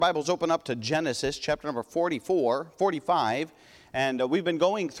Bibles open up to Genesis, chapter number 45, and we've been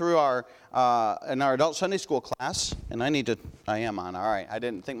going through in our adult Sunday school class, and I am on, all right, I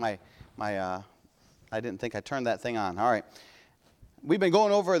didn't think I turned that thing on, all right. We've been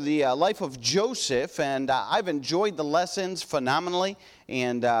going over the life of Joseph, and I've enjoyed the lessons phenomenally,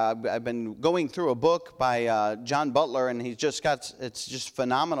 and I've been going through a book by John Butler, and it's just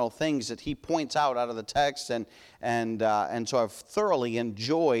phenomenal things that he points out of the text, and so I've thoroughly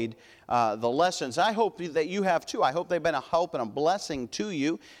enjoyed the lessons. I hope that you have too. I hope they've been a help and a blessing to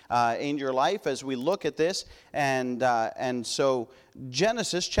you in your life as we look at this, and so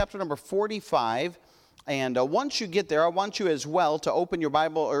Genesis chapter number 45. And once you get there, I want you as well to open your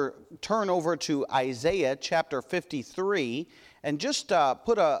Bible or turn over to Isaiah chapter 53 and just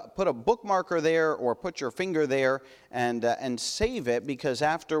put a bookmarker there or put your finger there and save it, because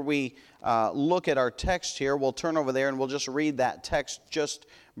after we look at our text here, we'll turn over there and we'll just read that text just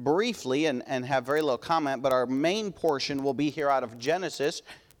briefly and have very little comment. But our main portion will be here out of Genesis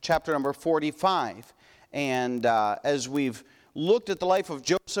chapter number 45. And as we've looked at the life of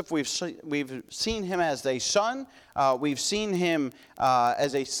Joseph, we've seen him as a son, we've seen him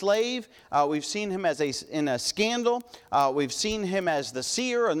as a slave, we've seen him in a scandal, we've seen him as the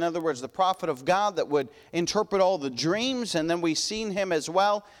seer, in other words, the prophet of God that would interpret all the dreams, and then we've seen him as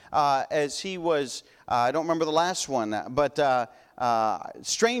well as he was, I don't remember the last one, but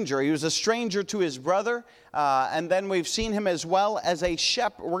stranger. He was a stranger to his brother, and then we've seen him as well as a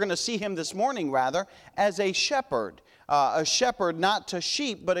shepherd. We're going to see him this morning, rather, as a shepherd not to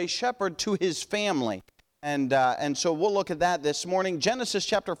sheep, but a shepherd to his family. And so we'll look at that this morning. Genesis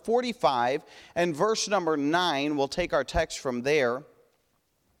chapter 45 and verse number 9, we'll take our text from there.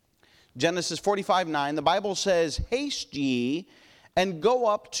 Genesis 45:9, the Bible says, "Haste ye, and go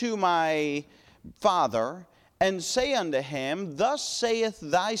up to my father, and say unto him, Thus saith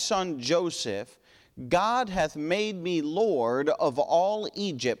thy son Joseph, God hath made me Lord of all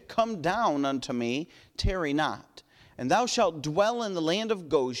Egypt. Come down unto me, tarry not. And thou shalt dwell in the land of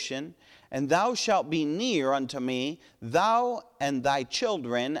Goshen, and thou shalt be near unto me, thou and thy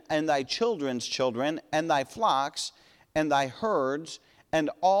children, and thy children's children, and thy flocks, and thy herds, and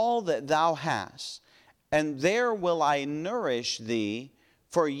all that thou hast. And there will I nourish thee,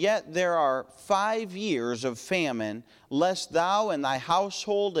 for yet there are 5 years of famine, lest thou and thy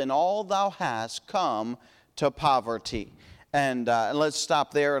household and all thou hast come to poverty." And let's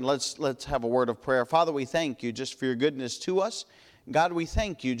stop there and let's have a word of prayer. Father, we thank you just for your goodness to us. God, we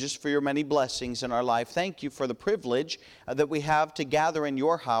thank you just for your many blessings in our life. Thank you for the privilege that we have to gather in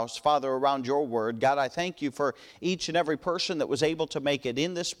your house, Father, around your word. God, I thank you for each and every person that was able to make it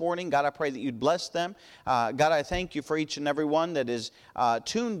in this morning. God, I pray that you'd bless them. God, I thank you for each and every one that is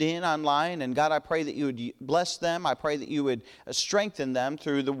tuned in online. And God, I pray that you would bless them. I pray that you would strengthen them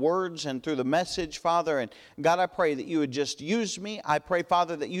through the words and through the message, Father. And God, I pray that you would just use me. I pray,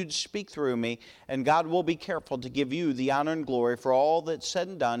 Father, that you'd speak through me. And God, we'll be careful to give you the honor and glory for all that's said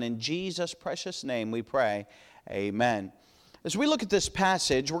and done. In Jesus' precious name we pray. Amen. As we look at this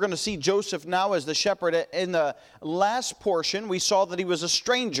passage, we're going to see Joseph now as the shepherd. In the last portion, we saw that he was a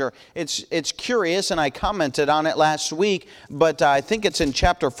stranger. It's curious, and I commented on it last week, but I think it's in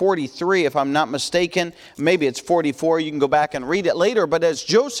chapter 43, if I'm not mistaken. Maybe it's 44. You can go back and read it later. But as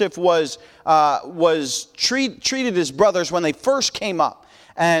Joseph was treated his brothers when they first came up,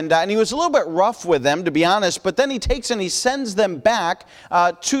 and he was a little bit rough with them, to be honest, but then he takes and he sends them back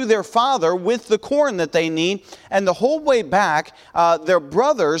to their father with the corn that they need. And the whole way back, their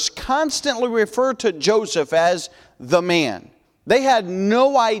brothers constantly refer to Joseph as the man. They had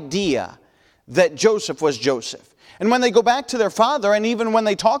no idea that Joseph was Joseph. And when they go back to their father, and even when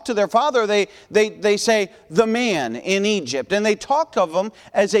they talk to their father, they say, the man in Egypt. And they talk of him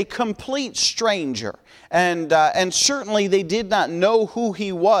as a complete stranger. And certainly they did not know who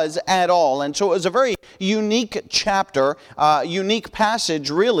he was at all. And so it was a very unique chapter, unique passage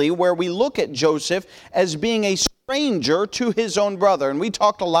really, where we look at Joseph as being a stranger to his own brother. And we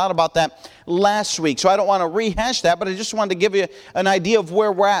talked a lot about that last week, so I don't want to rehash that, but I just wanted to give you an idea of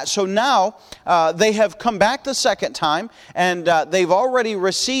where we're at. So now they have come back the second time, and they've already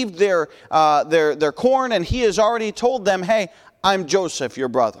received their corn, and he has already told them, hey, I'm Joseph, your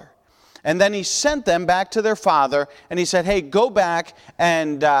brother. And then he sent them back to their father, and he said, hey, go back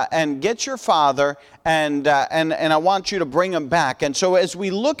and get your father, and I want you to bring him back. And so as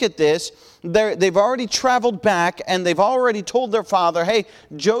we look at this, they've already traveled back, and they've already told their father, hey,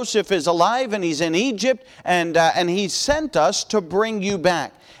 Joseph is alive, and he's in Egypt, and he sent us to bring you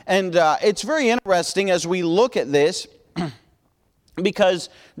back. And it's very interesting as we look at this, because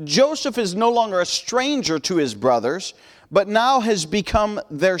Joseph is no longer a stranger to his brothers, but now has become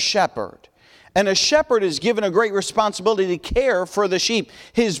their shepherd. And a shepherd is given a great responsibility to care for the sheep.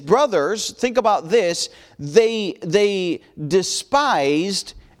 His brothers, think about this, they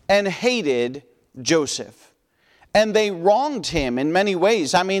despised and hated Joseph. And they wronged him in many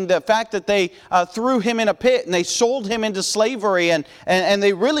ways. I mean, the fact that they threw him in a pit and they sold him into slavery and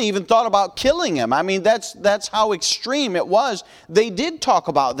they really even thought about killing him. I mean, that's how extreme it was. They did talk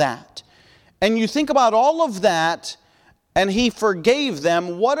about that. And you think about all of that, and he forgave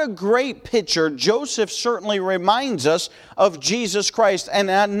them. What a great picture. Joseph certainly reminds us of Jesus Christ. And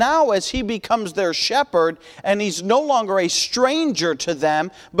now as he becomes their shepherd, and he's no longer a stranger to them,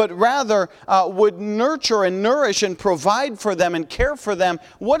 but rather would nurture and nourish and provide for them and care for them,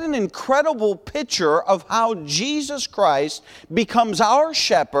 what an incredible picture of how Jesus Christ becomes our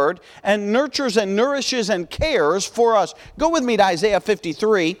shepherd and nurtures and nourishes and cares for us. Go with me to Isaiah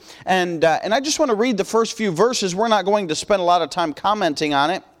 53, and I just want to read the first few verses. We're not going to spend a lot of time commenting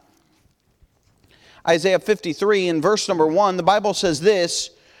on it. Isaiah 53 in verse number 1, the Bible says this,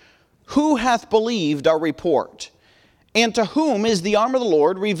 "Who hath believed our report? And to whom is the arm of the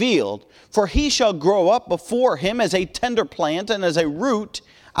Lord revealed? For he shall grow up before him as a tender plant and as a root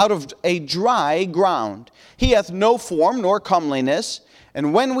out of a dry ground. He hath no form nor comeliness,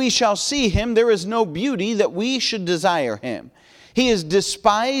 and when we shall see him, there is no beauty that we should desire him. He is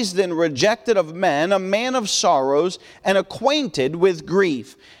despised and rejected of men, a man of sorrows, and acquainted with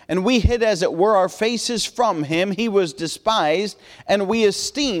grief. And we hid, as it were, our faces from him. He was despised, and we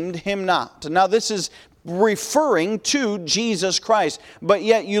esteemed him not." Now this is referring to Jesus Christ. But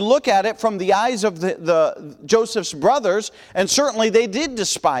yet you look at it from the eyes of the Joseph's brothers, and certainly they did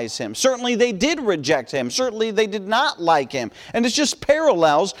despise him. Certainly they did reject him. Certainly they did not like him. And it's just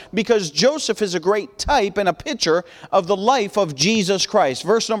parallels, because Joseph is a great type and a picture of the life of Jesus Christ.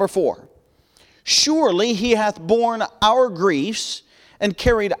 Verse number 4. "Surely he hath borne our griefs and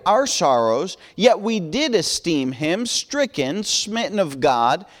carried our sorrows, yet we did esteem him stricken, smitten of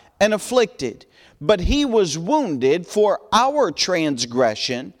God, and afflicted. But he was wounded for our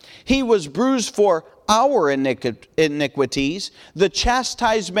transgression. He was bruised for our iniquities. The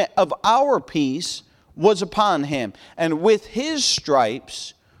chastisement of our peace was upon him. And with his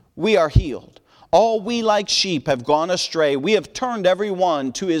stripes we are healed. All we like sheep have gone astray. We have turned every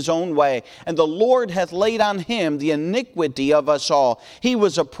one to his own way. And the Lord hath laid on him the iniquity of us all. He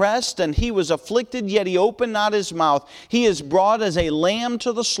was oppressed and he was afflicted, yet he opened not his mouth. He is brought as a lamb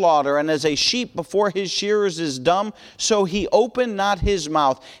to the slaughter, and as a sheep before his shearers is dumb, so he opened not his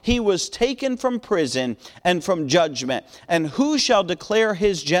mouth. He was taken from prison and from judgment. And who shall declare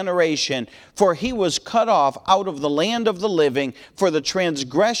his generation? For he was cut off out of the land of the living. For the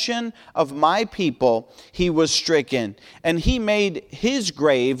transgression of my people he was stricken. And he made his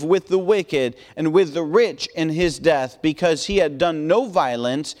grave with the wicked and with the rich in his death, because he had done no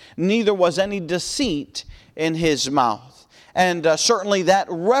violence, neither was any deceit in his mouth." And certainly that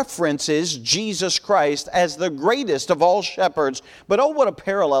references Jesus Christ as the greatest of all shepherds. But oh, what a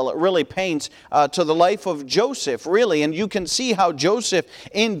parallel it really paints to the life of Joseph, really. And you can see how Joseph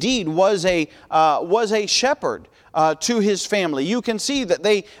indeed was a shepherd to his family. You can see that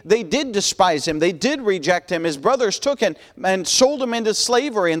they did despise him. They did reject him. His brothers took him and sold him into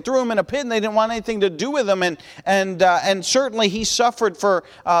slavery and threw him in a pit, and they didn't want anything to do with him. And certainly he suffered for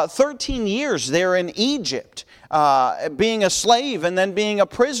 13 years there in Egypt. Being a slave and then being a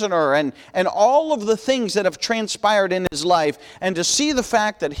prisoner, and all of the things that have transpired in his life, and to see the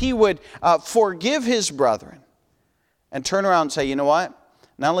fact that he would forgive his brethren and turn around and say, you know what,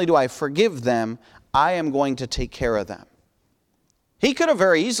 not only do I forgive them, I am going to take care of them. He could have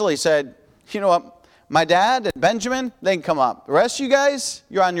very easily said, you know what, my dad and Benjamin, they can come up. The rest of you guys,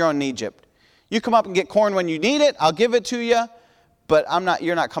 you're on your own in Egypt. You come up and get corn when you need it, I'll give it to you, but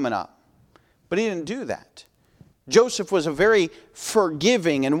you're not coming up. But he didn't do that. Joseph was a very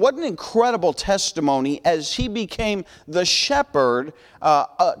forgiving, and what an incredible testimony as he became the shepherd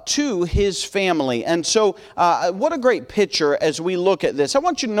to his family. And so what a great picture as we look at this. I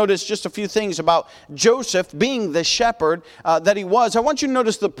want you to notice just a few things about Joseph being the shepherd that he was. I want you to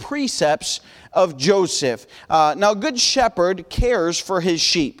notice the precepts of Joseph. Now, a good shepherd cares for his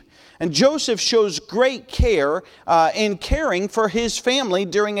sheep. And Joseph shows great care in caring for his family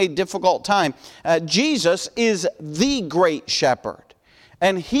during a difficult time. Jesus is the great shepherd,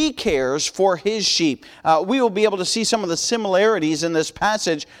 and he cares for his sheep. We will be able to see some of the similarities in this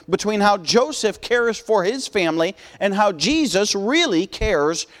passage between how Joseph cares for his family and how Jesus really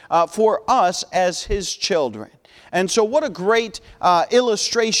cares for us as his children. And so what a great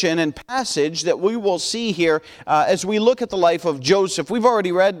illustration and passage that we will see here as we look at the life of Joseph. We've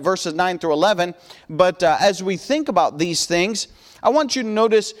already read verses 9 through 11, but as we think about these things, I want you to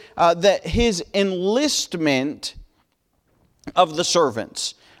notice that his enlistment of the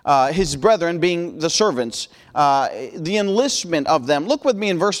servants, his brethren being the servants, the enlistment of them. Look with me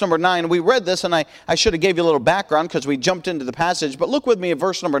in verse number 9. We read this, and I should have gave you a little background because we jumped into the passage, but look with me at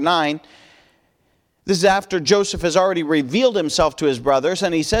verse number 9. This is after Joseph has already revealed himself to his brothers,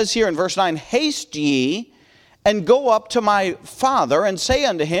 and he says here in verse 9, "Haste ye, and go up to my father, and say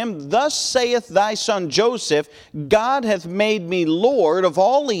unto him, Thus saith thy son Joseph, God hath made me Lord of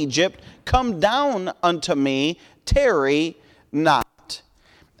all Egypt. Come down unto me, tarry not."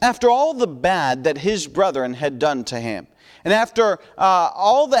 After all the bad that his brethren had done to him, and after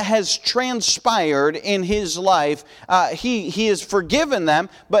all that has transpired in his life, he has forgiven them,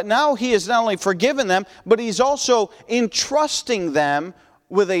 but now he has not only forgiven them, but he's also entrusting them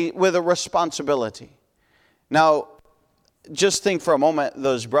with a responsibility. Now, just think for a moment,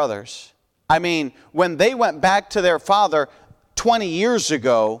 those brothers. I mean, when they went back to their father 20 years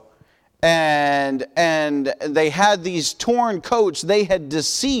ago, and they had these torn coats, they had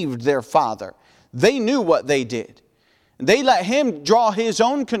deceived their father. They knew what they did. They let him draw his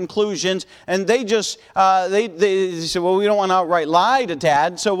own conclusions, and they just, they said, well, we don't want to outright lie to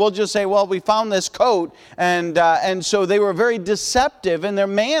Dad, so we'll just say, well, we found this coat. And so they were very deceptive in their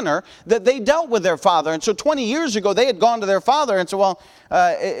manner that they dealt with their father. And so 20 years ago, they had gone to their father and said, well,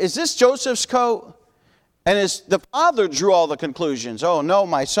 is this Joseph's coat? And the father drew all the conclusions. Oh, no,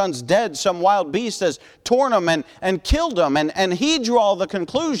 my son's dead. Some wild beast has torn him and killed him. And he drew all the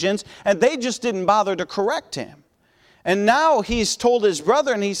conclusions, and they just didn't bother to correct him. And now he's told his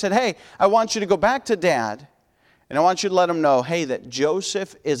brother, and he said, hey, I want you to go back to Dad, and I want you to let him know, hey, that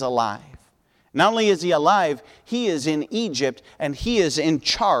Joseph is alive. Not only is he alive, he is in Egypt, and he is in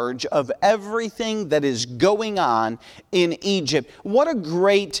charge of everything that is going on in Egypt. What a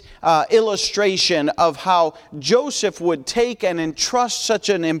great illustration of how Joseph would take and entrust such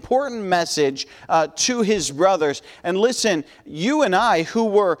an important message to his brothers. And listen, you and I who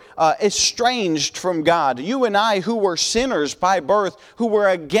were estranged from God, you and I who were sinners by birth, who were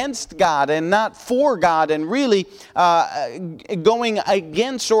against God and not for God, and really going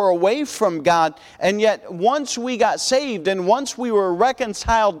against or away from God, and yet once we got saved and once we were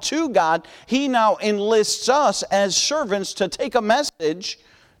reconciled to God, He now enlists us as servants to take a message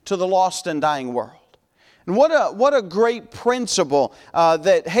to the lost and dying world. And what a great principle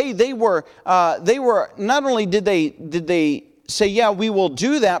that, hey, they were not only did they say, yeah, we will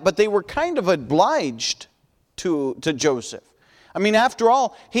do that, but they were kind of obliged to Joseph. I mean, after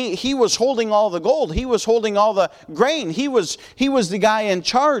all, he was holding all the gold. He was holding all the grain. He was the guy in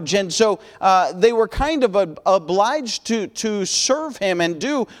charge. And so they were kind of obliged to serve him and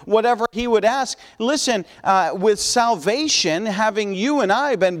do whatever he would ask. Listen, with salvation, having you and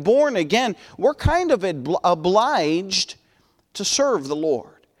I been born again, we're kind of obliged to serve the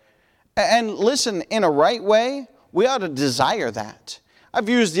Lord. And listen, in a right way, we ought to desire that. I've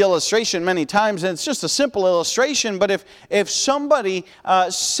used the illustration many times, and it's just a simple illustration, but if somebody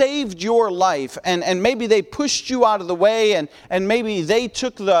saved your life, and maybe they pushed you out of the way, and maybe they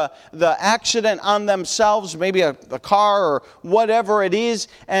took the accident on themselves, maybe a car or whatever it is,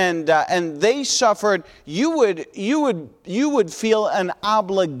 and they suffered, you would feel an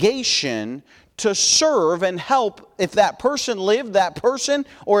obligation to serve and help if that person lived, that person,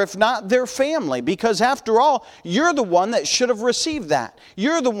 or if not, their family. Because after all, you're the one that should have received that.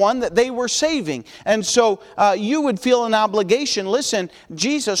 You're the one that they were saving. And so you would feel an obligation. Listen,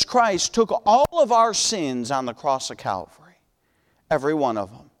 Jesus Christ took all of our sins on the cross of Calvary. Every one of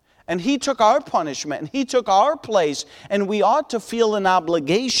them. And He took our punishment, and He took our place, and we ought to feel an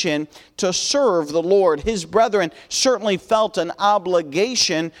obligation to serve the Lord. His brethren certainly felt an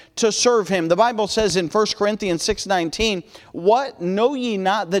obligation to serve Him. The Bible says in 1 Corinthians 6:19, "What, know ye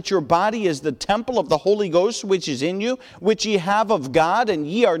not that your body is the temple of the Holy Ghost which is in you, which ye have of God, and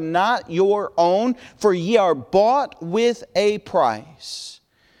ye are not your own, for ye are bought with a price."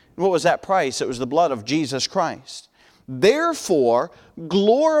 What was that price? It was the blood of Jesus Christ. "Therefore,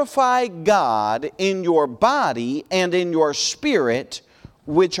 glorify God in your body and in your spirit,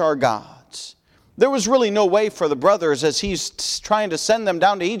 which are God's." There was really no way for the brothers, as he's trying to send them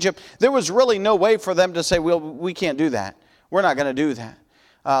down to Egypt, there was really no way for them to say, well, we can't do that. We're not going to do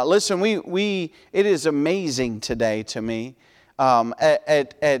that. Listen, it is amazing today to me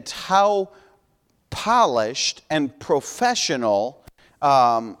at how polished and professional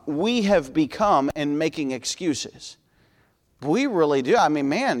we have become in making excuses. We really do. I mean,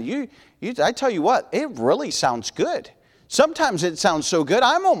 man, I tell you what, it really sounds good. Sometimes it sounds so good,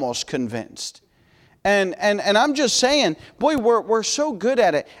 I'm almost convinced. And I'm just saying, boy, we're so good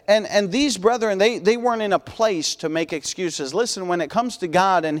at it. And these brethren, they weren't in a place to make excuses. Listen, when it comes to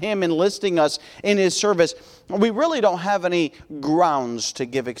God and Him enlisting us in His service, we really don't have any grounds to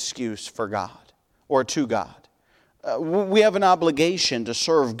give excuse for God or to God. We have an obligation to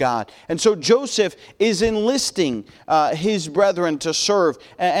serve God. And so Joseph is enlisting his brethren to serve,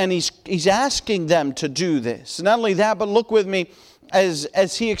 and he's asking them to do this. Not only that, but look with me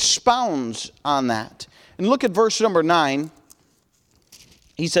as he expounds on that. And look at verse number 9.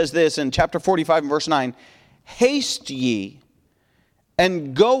 He says this in chapter 45 and verse 9, "Haste ye,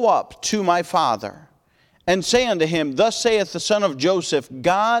 and go up to my father, and say unto him, Thus saith the son of Joseph,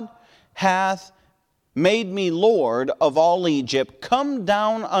 God hath made me Lord of all Egypt. Come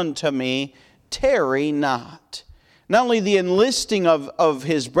down unto me, tarry not." Not only the enlisting of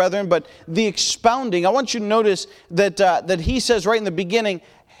his brethren, but the expounding. I want you to notice that he says right in the beginning,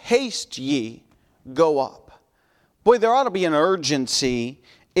 "Haste ye, go up." Boy, there ought to be an urgency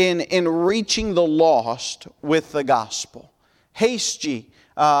in reaching the lost with the gospel. Haste ye.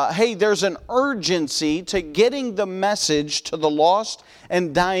 Hey, there's an urgency to getting the message to the lost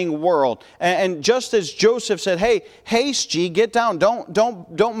and dying world. And just as Joseph said, hey, haste ye, get down.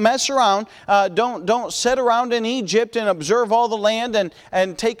 Don't mess around. Don't sit around in Egypt and observe all the land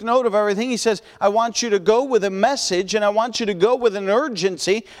and take note of everything. He says, I want you to go with a message, and I want you to go with an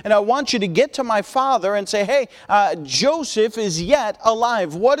urgency, and I want you to get to my father and say, hey, Joseph is yet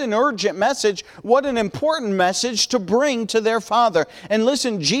alive. What an urgent message. What an important message to bring to their father. And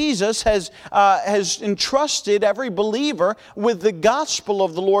listen, Jesus has entrusted every believer with the gospel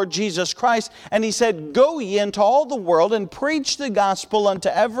of the Lord Jesus Christ. And He said, go ye into all the world and preach the gospel unto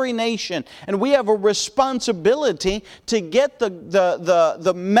every nation. And we have a responsibility to get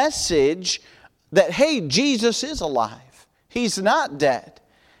the message that, hey, Jesus is alive. He's not dead.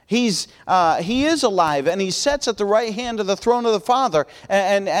 He is alive, and He sits at the right hand of the throne of the Father,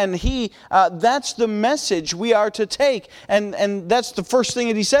 and that's the message we are to take, and that's the first thing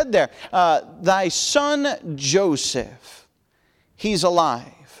that He said there. Thy son Joseph, he's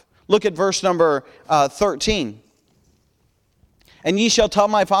alive. Look at verse number 13. And ye shall tell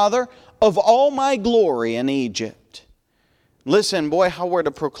my father of all my glory in Egypt. Listen, boy, how we're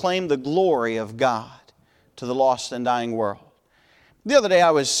to proclaim the glory of God to the lost and dying world. The other day I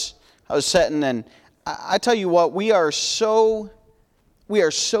was sitting, and I tell you what, we are so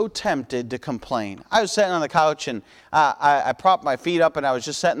tempted to complain. I was sitting on the couch, and I propped my feet up, and I was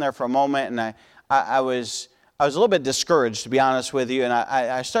just sitting there for a moment, and I was a little bit discouraged, to be honest with you, and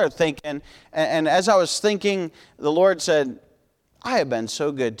I started thinking, and as I was thinking, the Lord said, I have been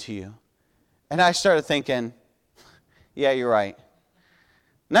so good to you. And I started thinking, yeah, you're right.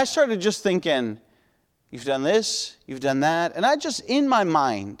 And I started just thinking, you've done this, you've done that. And I just, in my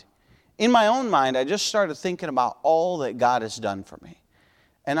own mind, I just started thinking about all that God has done for me.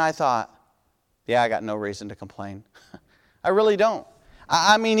 And I thought, yeah, I got no reason to complain. I really don't.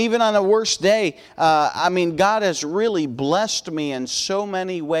 I mean, even on a worst day, God has really blessed me in so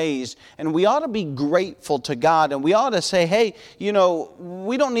many ways. And we ought to be grateful to God. And we ought to say, hey,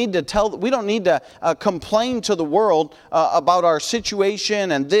 we don't need to complain to the world about our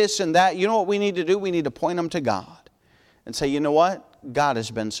situation and this and that. You know what we need to do? We need to point them to God and say, you know what? God has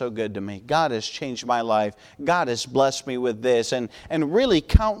been so good to me. God has changed my life. God has blessed me with this. And really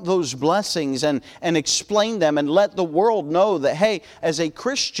count those blessings and explain them and let the world know that, hey, as a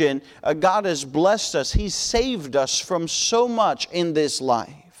Christian, God has blessed us. He's saved us from so much in this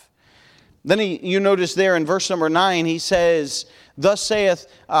life. Then you notice there in verse number 9, he says, Thus saith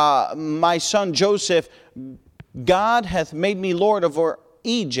my son Joseph, God hath made me Lord over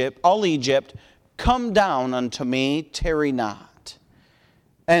Egypt, all Egypt. Come down unto me, tarry not.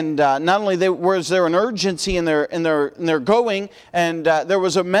 And not only was there an urgency in their going, and there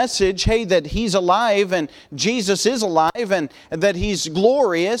was a message, hey, that He's alive and Jesus is alive and that He's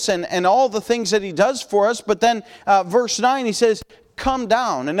glorious and all the things that He does for us. But then verse 9, he says, come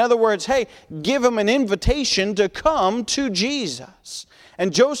down. In other words, hey, give him an invitation to come to Jesus.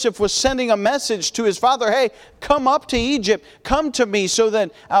 And Joseph was sending a message to his father, hey, come up to Egypt, come to me so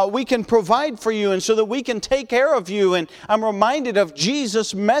that we can provide for you and so that we can take care of you. And I'm reminded of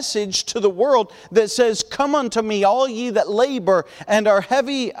Jesus' message to the world that says, come unto me, all ye that labor and are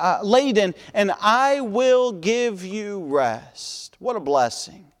heavy laden, and I will give you rest. What a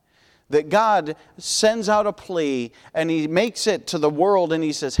blessing that God sends out a plea and He makes it to the world and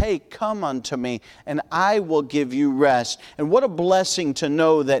He says, hey, come unto me and I will give you rest. And what a blessing to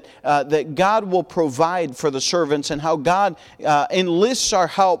know that, that God will provide for the servants and how God enlists our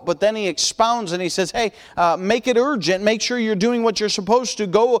help, but then He expounds and He says, hey, make it urgent. Make sure you're doing what you're supposed to.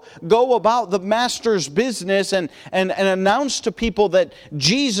 Go about the Master's business and announce to people that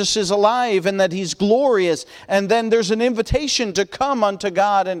Jesus is alive and that He's glorious. And then there's an invitation to come unto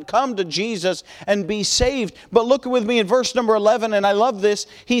God and come to Jesus and be saved. But look with me in verse number 11, and I love this.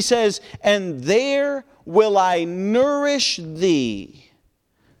 He says, and there will I nourish thee.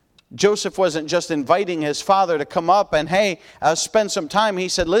 Joseph wasn't just inviting his father to come up and, hey, spend some time. He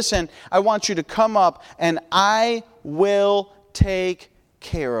said, listen, I want you to come up and I will take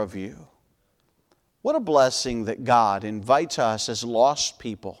care of you. What a blessing that God invites us as lost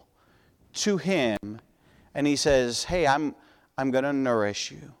people to Him. And He says, hey, I'm going to nourish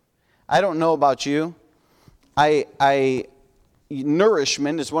you. I don't know about you.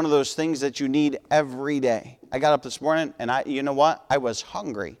 Nourishment is one of those things that you need every day. I got up this morning and you know what? I was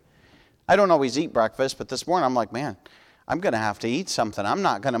hungry. I don't always eat breakfast, but this morning I'm like, man, I'm going to have to eat something. I'm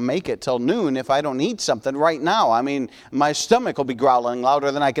not going to make it till noon if I don't eat something right now. I mean, my stomach will be growling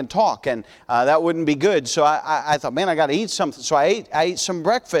louder than I can talk, and that wouldn't be good. So I thought, man, I got to eat something. So I ate some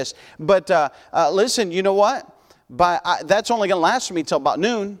breakfast. But listen, you know what? That's only going to last me till about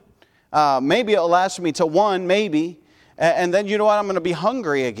noon. Maybe it'll last me till 1, maybe. And then you know what? I'm going to be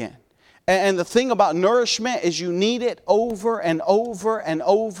hungry again. And the thing about nourishment is you need it over and over and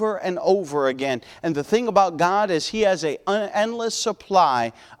over and over again. And the thing about God is He has an endless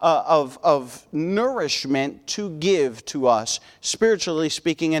supply of nourishment to give to us, spiritually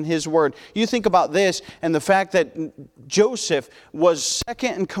speaking, in His Word. You think about this and the fact that Joseph was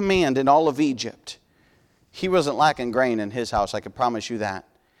second in command in all of Egypt. He wasn't lacking grain in his house, I can promise you that.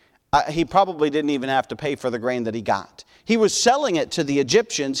 He probably didn't even have to pay for the grain that he got. He was selling it to the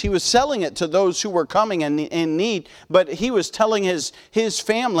Egyptians. He was selling it to those who were coming in need. But he was telling his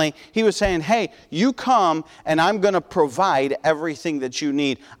family, he was saying, hey, you come and I'm going to provide everything that you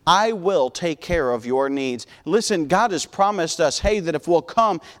need. I will take care of your needs. Listen, God has promised us, hey, that if we'll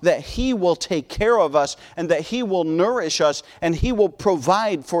come, that He will take care of us and that He will nourish us and He will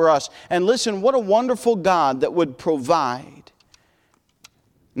provide for us. And listen, what a wonderful God that would provide.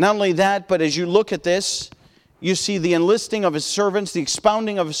 Not only that, but as you look at this, you see the enlisting of His servants, the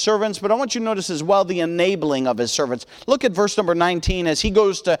expounding of His servants, but I want you to notice as well the enabling of His servants. Look at verse number 19 as He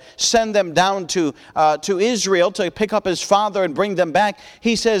goes to send them down to Israel to pick up His father and bring them back.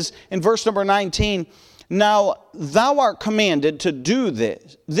 He says in verse number 19, now thou art commanded to do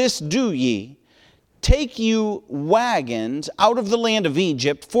this do ye. Take you wagons out of the land of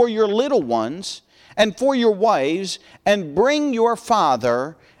Egypt for your little ones and for your wives, and bring your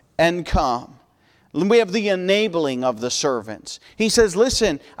father and come. We have the enabling of the servants. He says,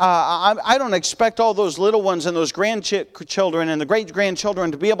 listen, I don't expect all those little ones and those grandchildren and the great-grandchildren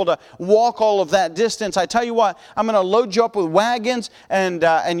to be able to walk all of that distance. I tell you what, I'm going to load you up with wagons, and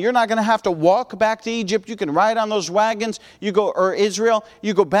you're not going to have to walk back to Egypt. You can ride on those wagons. Israel.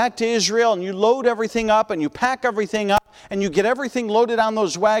 You go back to Israel, and you load everything up, and you pack everything up, and you get everything loaded on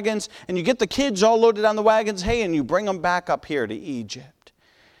those wagons, and you get the kids all loaded on the wagons, hey, and you bring them back up here to Egypt.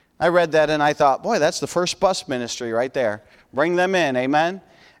 I read that and I thought, boy, that's the first bus ministry right there. Bring them in, amen?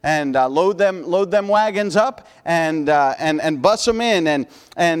 And load them wagons up and bus them in.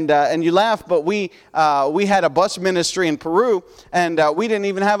 And you laugh, but we had a bus ministry in Peru, and we didn't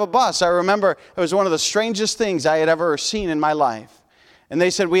even have a bus. I remember it was one of the strangest things I had ever seen in my life. And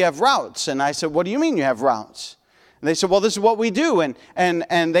they said, we have routes. And I said, what do you mean you have routes? And they said, well, this is what we do. And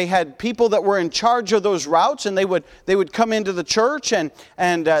they had people that were in charge of those routes, and they would come into the church and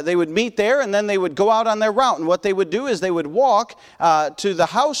they would meet there, and then they would go out on their route. And what they would do is they would walk to the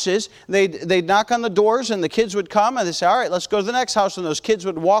houses. They'd knock on the doors, and the kids would come, and they'd say, all right, let's go to the next house. And those kids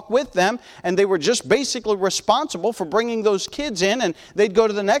would walk with them, and they were just basically responsible for bringing those kids in. And they'd go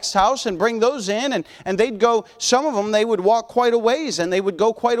to the next house and bring those in, and they'd go, some of them, they would walk quite a ways, and they would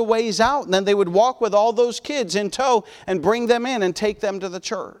go quite a ways out, and then they would walk with all those kids in tow and bring them in and take them to the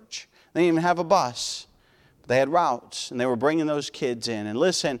church. They didn't even have a bus. They had routes, and they were bringing those kids in. And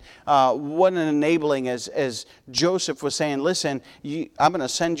listen, what an enabling, as Joseph was saying, listen, I'm going to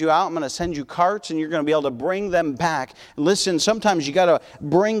send you out. I'm going to send you carts, and you're going to be able to bring them back. Listen, sometimes you got to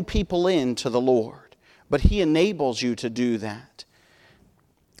bring people in to the Lord, but He enables you to do that.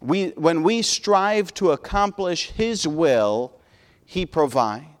 When we strive to accomplish His will, He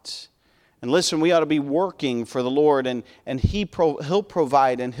provides. And listen, we ought to be working for the Lord, and He'll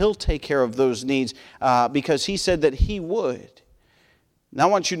provide, and He'll take care of those needs because He said that He would. Now I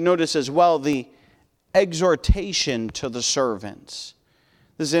want you to notice as well the exhortation to the servants.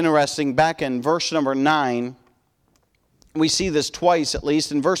 This is interesting. Back in verse number 9, we see this twice at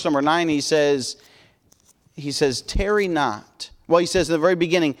least. In verse number 9 he says, tarry not. Well, he says in the very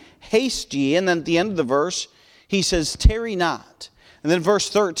beginning, haste ye. And then at the end of the verse, he says, tarry not. And then verse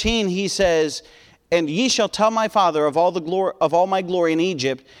 13, he says, and ye shall tell my father of all my glory in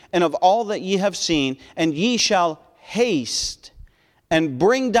Egypt, and of all that ye have seen, and ye shall haste and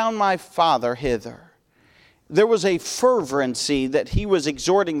bring down my father hither. There was a fervency that he was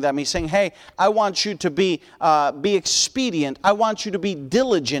exhorting them. He's saying, hey, I want you to be expedient. I want you to be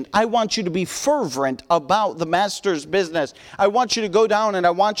diligent. I want you to be fervent about the master's business. I want you to go down and I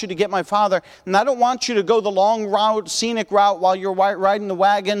want you to get my father. And I don't want you to go the long route, scenic route while you're riding the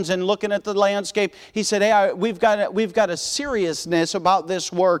wagons and looking at the landscape. He said, hey, we've got a seriousness about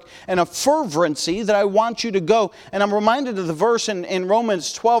this work and a fervency that I want you to go. And I'm reminded of the verse in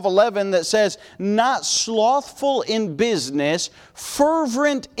Romans 12:11 that says, not slothful in business,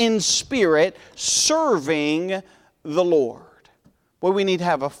 fervent in spirit, serving the Lord. Well, we need to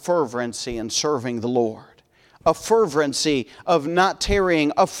have a fervency in serving the Lord. A fervency of not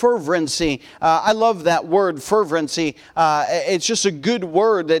tarrying, a fervency. I love that word, fervency. It's just a good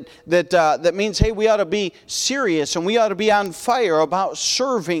word that means, hey, we ought to be serious and we ought to be on fire about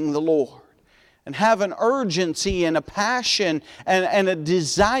serving the Lord. And have an urgency and a passion and a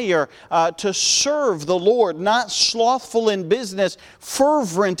desire to serve the Lord. Not slothful in business,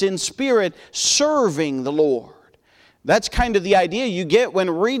 fervent in spirit, serving the Lord. That's kind of the idea you get when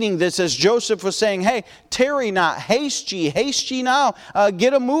reading this, as Joseph was saying, hey, tarry not, haste ye now,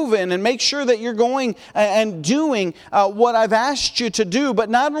 get a moving and make sure that you're going and doing what I've asked you to do.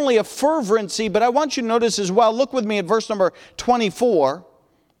 But not only a fervency, but I want you to notice as well, look with me at verse number 24.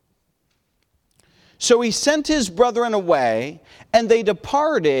 So he sent his brethren away, and they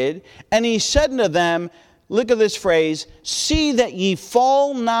departed, and he said unto them, look at this phrase, see that ye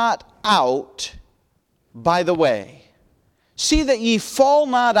fall not out by the way. See that ye fall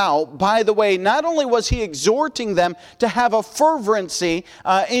not out by the way. Not only was he exhorting them to have a fervency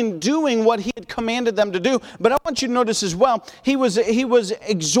in doing what he had commanded them to do, but I want you to notice as well, he was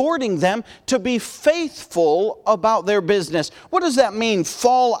exhorting them to be faithful about their business. What does that mean,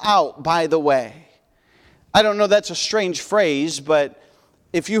 fall out by the way? I don't know, that's a strange phrase, but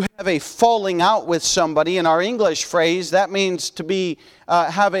if you have a falling out with somebody, in our English phrase, that means to be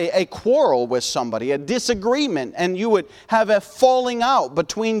have a quarrel with somebody, a disagreement, and you would have a falling out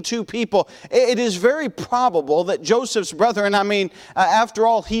between two people. It is very probable that Joseph's brethren, after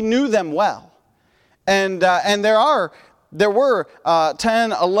all, he knew them well. And there were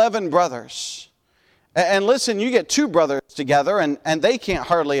 10, 11 brothers. And listen, you get two brothers together and they can't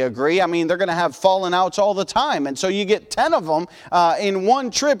hardly agree. They're going to have fallen outs all the time. And so you get 10 of them in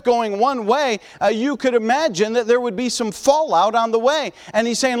one trip going one way. You could imagine that there would be some fallout on the way. And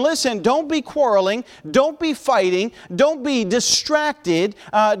he's saying, listen, don't be quarreling. Don't be fighting. Don't be distracted.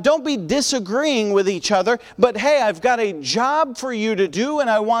 Don't be disagreeing with each other. But hey, I've got a job for you to do and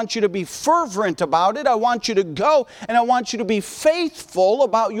I want you to be fervent about it. I want you to go and I want you to be faithful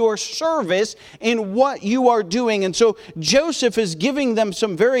about your service in what you are doing. And so Joseph is giving them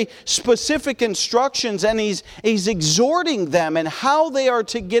some very specific instructions, and he's exhorting them and how they are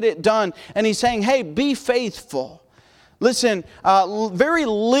to get it done. And he's saying, hey, be faithful. Listen, very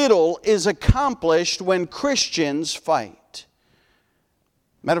little is accomplished when Christians fight.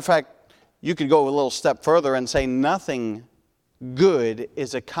 Matter of fact, you could go a little step further and say nothing good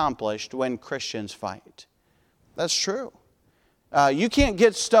is accomplished when Christians fight. That's true. You can't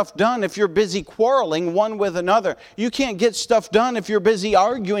get stuff done if you're busy quarreling one with another. You can't get stuff done if you're busy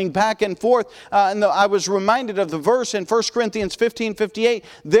arguing back and forth. And I was reminded of the verse in 1 Corinthians 15:58.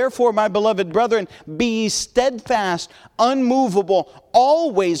 Therefore, my beloved brethren, be ye steadfast, unmovable,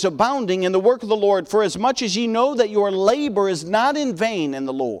 always abounding in the work of the Lord, for as much as ye know that your labor is not in vain in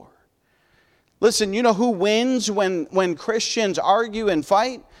the Lord. Listen, you know who wins when Christians argue and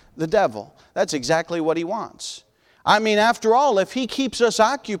fight? The devil. That's exactly what he wants. After all, if he keeps us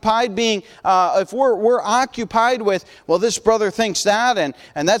occupied if we're occupied with, well, this brother thinks that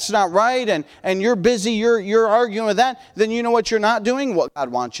and that's not right and you're busy, you're arguing with that, then you know what you're not doing? What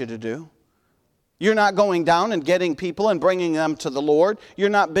God wants you to do. You're not going down and getting people and bringing them to the Lord. You're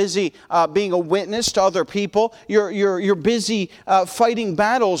not busy being a witness to other people. You're busy fighting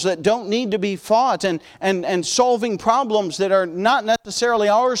battles that don't need to be fought and solving problems that are not necessarily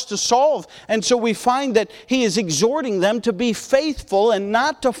ours to solve. And so we find that he is exhorting them to be faithful and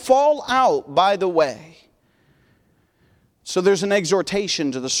not to fall out by the way. So there's an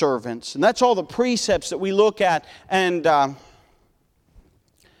exhortation to the servants. And that's all the precepts that we look at. And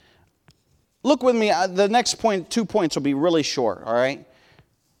Look with me. The next point, 2 points will be really short, all right?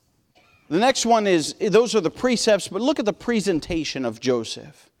 The next one is, those are the precepts, but look at the presentation of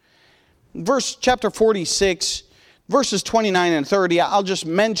Joseph. Chapter 46, verses 29 and 30, I'll just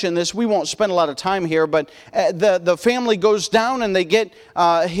mention this. We won't spend a lot of time here, but the family goes down and they get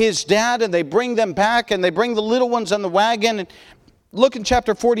his dad and they bring them back and they bring the little ones on the wagon. And look in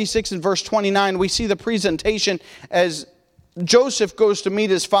chapter 46 and verse 29, we see the presentation as Joseph goes to meet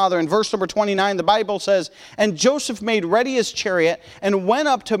his father. In verse number 29, the Bible says, "And Joseph made ready his chariot and went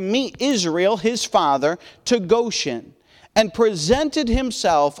up to meet Israel, his father, to Goshen, and presented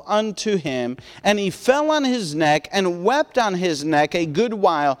himself unto him. And he fell on his neck and wept on his neck a good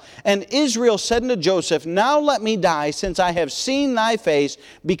while. And Israel said unto Joseph, Now let me die, since I have seen thy face,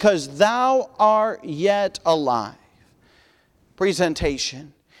 because thou art yet alive."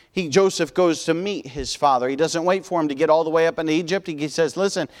 Presentation. Joseph goes to meet his father. He doesn't wait for him to get all the way up into Egypt. He says,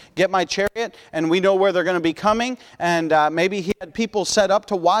 listen, get my chariot, and we know where they're going to be coming. And maybe he had people set up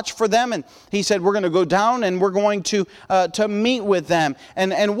to watch for them. And he said, we're going to go down and we're going to meet with them.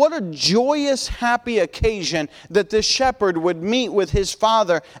 And what a joyous, happy occasion that this shepherd would meet with his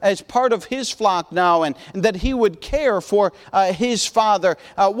father as part of his flock now, and that he would care for his father.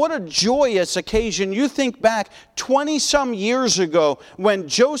 What a joyous occasion. You think back 20-some years ago when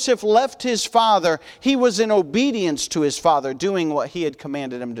Joseph left his father, he was in obedience to his father, doing what he had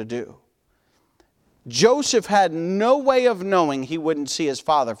commanded him to do. Joseph had no way of knowing he wouldn't see his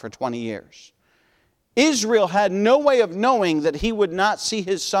father for 20 years. Israel had no way of knowing that he would not see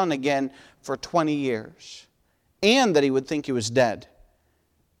his son again for 20 years, and that he would think he was dead.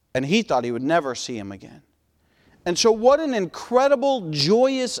 And he thought he would never see him again. And so what an incredible,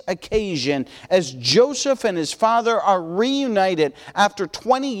 joyous occasion as Joseph and his father are reunited after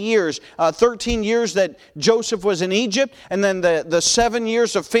 20 years, 13 years that Joseph was in Egypt, and then the 7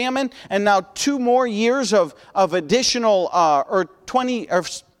 years of famine, and now 2 more years of additional,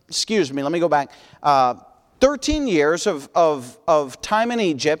 13 years of time in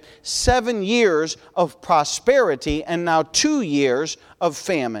Egypt, 7 years of prosperity, and now 2 years of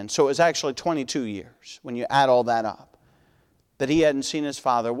famine. So it was actually 22 years when you add all that up, that he hadn't seen his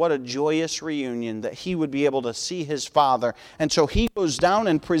father. What a joyous reunion that he would be able to see his father. And so he goes down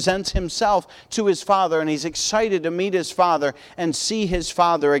and presents himself to his father, and he's excited to meet his father and see his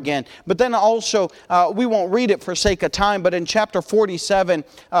father again. But then also, we won't read it for sake of time, but in chapter 47,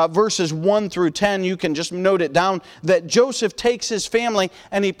 verses 1 through 10, you can just note it down, that Joseph takes his family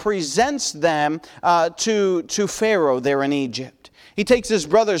and he presents them to Pharaoh there in Egypt. He takes his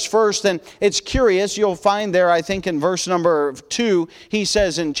brothers first, and it's curious. You'll find there, I think, in verse number 2, he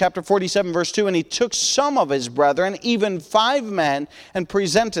says in chapter 47, verse 2, "And he took some of his brethren, even 5 men, and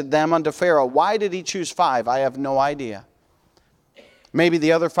presented them unto Pharaoh." Why did he choose 5? I have no idea. Maybe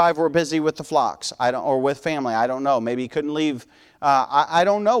the other 5 were busy with the flocks, or with family. I don't know. Maybe he couldn't leave. I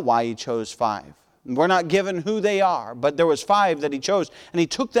don't know why he chose 5. We're not given who they are, but there was 5 that he chose. And he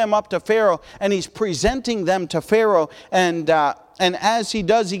took them up to Pharaoh, and he's presenting them to Pharaoh. And as he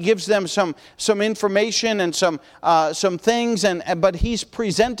does, he gives them some information and some things, but he's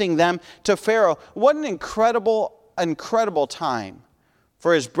presenting them to Pharaoh. What an incredible, incredible time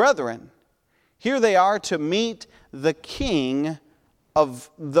for his brethren. Here they are to meet the king of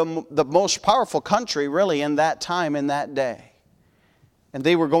the most powerful country, really, in that time, in that day. And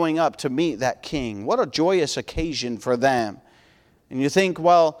they were going up to meet that king. What a joyous occasion for them. And you think,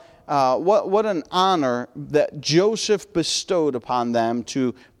 well, what an honor that Joseph bestowed upon them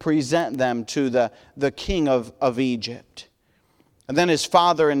to present them to the king of Egypt. And then his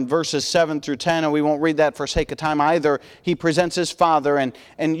father in verses 7 through 10, and we won't read that for sake of time either, he presents his father,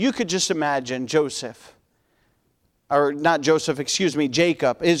 and you could just imagine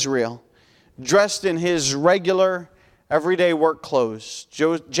Jacob, Israel, dressed in his regular everyday work clothes.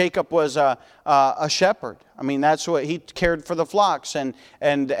 Jacob was a shepherd. I mean, that's what he cared for, the flocks, and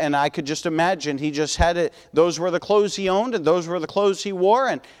I could just imagine he just had it. Those were the clothes he owned, and those were the clothes he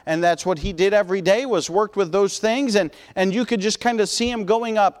wore, and that's what he did every day, was worked with those things, and you could just kind of see him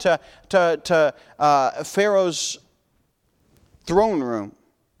going up to Pharaoh's throne room,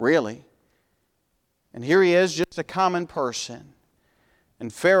 really. And here he is, just a common person.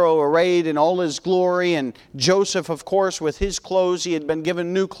 And Pharaoh arrayed in all his glory, and Joseph, of course, with his clothes. He had been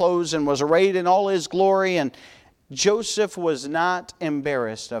given new clothes and was arrayed in all his glory. And Joseph was not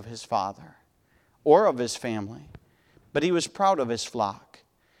embarrassed of his father or of his family, but he was proud of his flock.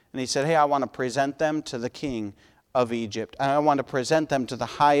 And he said, hey, I want to present them to the king of Egypt. And I want to present them to the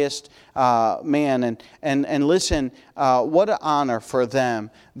highest man. And listen, what an honor for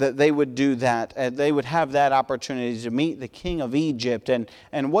them that they would do that. They would have that opportunity to meet the king of Egypt.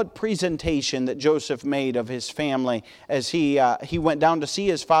 And what presentation that Joseph made of his family as he went down to see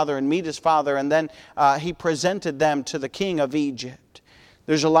his father and meet his father. And then he presented them to the king of Egypt.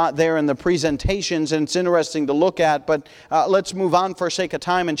 There's a lot there in the presentations, and it's interesting to look at, but let's move on for sake of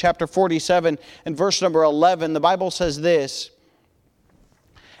time. In chapter 47, in verse number 11, the Bible says this,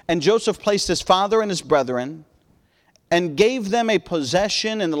 "And Joseph placed his father and his brethren, and gave them a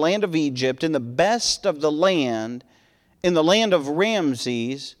possession in the land of Egypt, in the best of the land, in the land of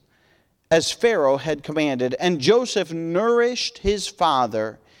Ramses, as Pharaoh had commanded. And Joseph nourished his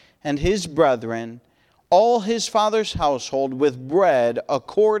father and his brethren, all his father's household, with bread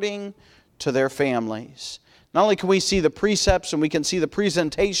according to their families." Not only can we see the precepts and we can see the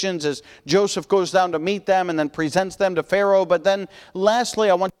presentations as Joseph goes down to meet them and then presents them to Pharaoh, but then lastly,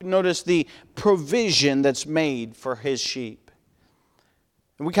 I want you to notice the provision that's made for his sheep.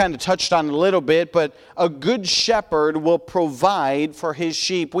 And we kind of touched on it a little bit, but a good shepherd will provide for his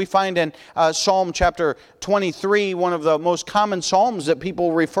sheep. We find in Psalm chapter 23, one of the most common psalms that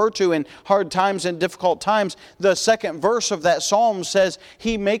people refer to in hard times and difficult times, the second verse of that psalm says,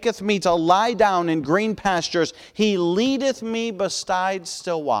 "He maketh me to lie down in green pastures. He leadeth me beside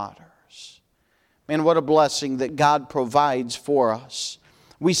still waters." Man, what a blessing that God provides for us.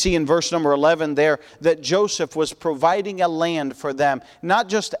 We see in verse number 11 there that Joseph was providing a land for them. Not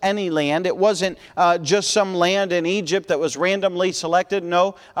just any land. It wasn't just some land in Egypt that was randomly selected.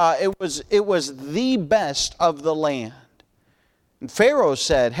 No, it was the best of the land. And Pharaoh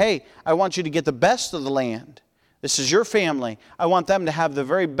said, "Hey, I want you to get the best of the land. This is your family. I want them to have the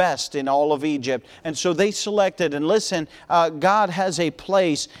very best in all of Egypt." And so they selected. And listen, God has a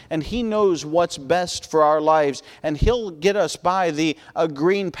place, and He knows what's best for our lives. And He'll get us by the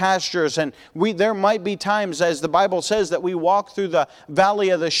green pastures. And there might be times, as the Bible says, that we walk through the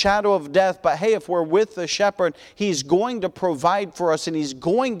valley of the shadow of death. But hey, if we're with the shepherd, He's going to provide for us, and He's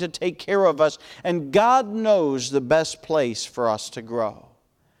going to take care of us. And God knows the best place for us to grow.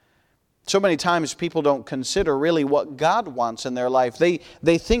 So many times people don't consider really what God wants in their life. They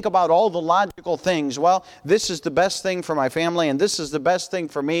think about all the logical things. Well, this is the best thing for my family, and this is the best thing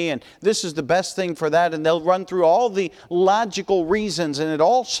for me, and this is the best thing for that. And they'll run through all the logical reasons, and it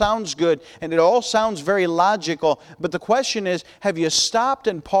all sounds good, and it all sounds very logical. But the question is, have you stopped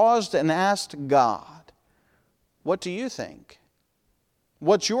and paused and asked God, what do you think?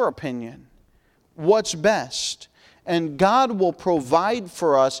 What's your opinion? What's best? And God will provide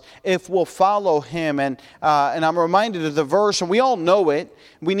for us if we'll follow Him. And I'm reminded of the verse, and we all know it.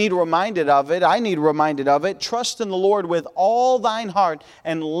 We need reminded of it. I need reminded of it. "Trust in the Lord with all thine heart,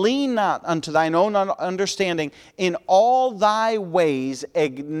 and lean not unto thine own understanding. In all thy ways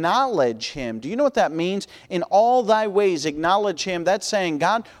acknowledge Him." Do you know what that means? In all thy ways acknowledge Him. That's saying,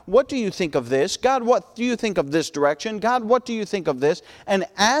 God, what do you think of this? God, what do you think of this direction? God, what do you think of this? And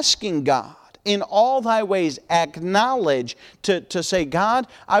asking God, in all thy ways, acknowledge, to say, God,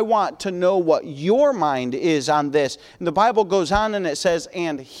 I want to know what your mind is on this. And the Bible goes on and it says,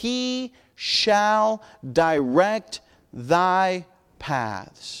 "And He shall direct thy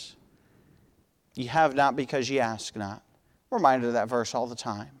paths. Ye have not because ye ask not." We're reminded of that verse all the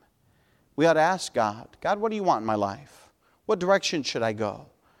time. We ought to ask God, God, what do you want in my life? What direction should I go?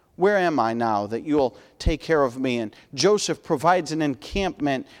 Where am I now that you'll take care of me? And Joseph provides an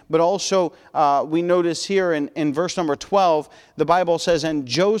encampment, but also we notice here in verse number 12, the Bible says, "And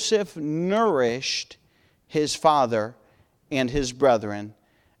Joseph nourished his father and his brethren,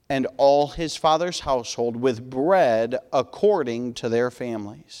 and all his father's household with bread according to their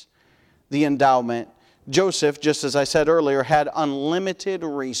families." The endowment. Joseph, just as I said earlier, had unlimited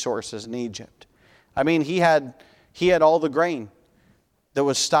resources in Egypt. I mean, he had all the grain that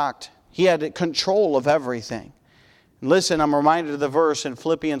was stocked. He had control of everything. Listen, I'm reminded of the verse in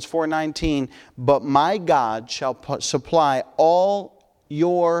Philippians 4:19, "But my God shall supply all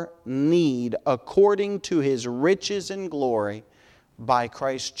your need according to His riches in glory by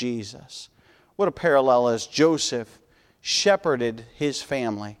Christ Jesus." What a parallel as Joseph shepherded his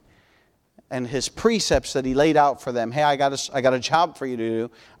family and his precepts that he laid out for them. Hey, I got a job for you to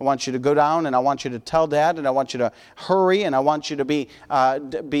do. I want you to go down, and I want you to tell Dad, and I want you to hurry, and I want you to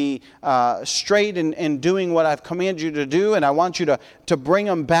be straight in doing what I've commanded you to do, and I want you to bring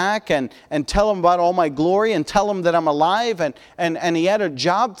them back and tell them about all my glory, and tell them that I'm alive. And he had a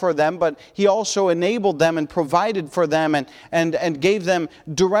job for them, but he also enabled them and provided for them and gave them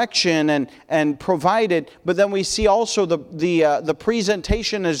direction and provided. But then we see also the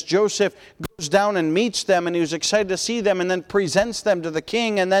presentation as Joseph goes down and meets them, and he was excited to see them, and then presents them to the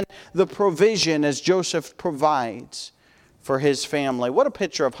king, and then the provision as Joseph provides for his family. What a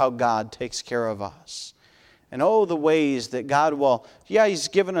picture of how God takes care of us. And oh, the ways that God will, He's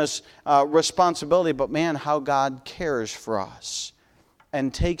given us responsibility, but man, how God cares for us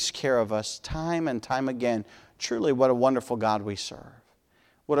and takes care of us time and time again. Truly, what a wonderful God we serve.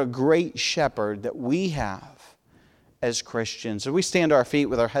 What a great shepherd that we have as Christians. As we stand to our feet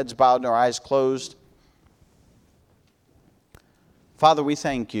with our heads bowed and our eyes closed, Father, we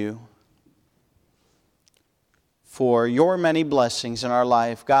thank you for your many blessings in our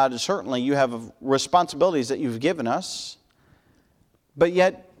life. God, certainly you have responsibilities that you've given us, but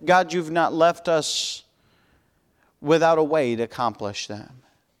yet, God, you've not left us without a way to accomplish them.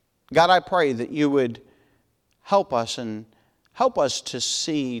 God, I pray that you would help us and help us to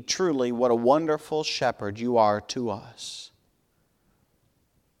see truly what a wonderful shepherd you are to us.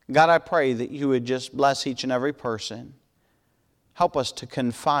 God, I pray that you would just bless each and every person. Help us to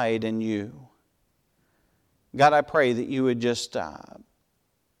confide in you. God, I pray that you would just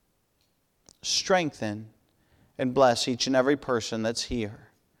strengthen and bless each and every person that's here.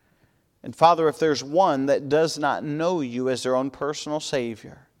 And Father, if there's one that does not know you as their own personal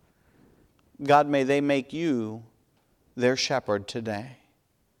Savior, God, may they make you their shepherd today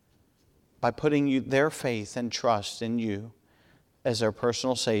by putting their faith and trust in you as their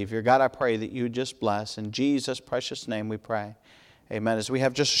personal Savior. God, I pray that you would just bless. In Jesus' precious name we pray. Amen. As we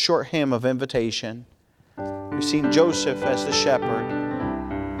have just a short hymn of invitation, we've seen Joseph as the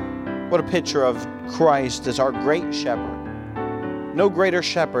shepherd. What a picture of Christ as our great shepherd. No greater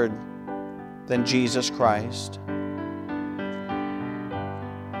shepherd than Jesus Christ.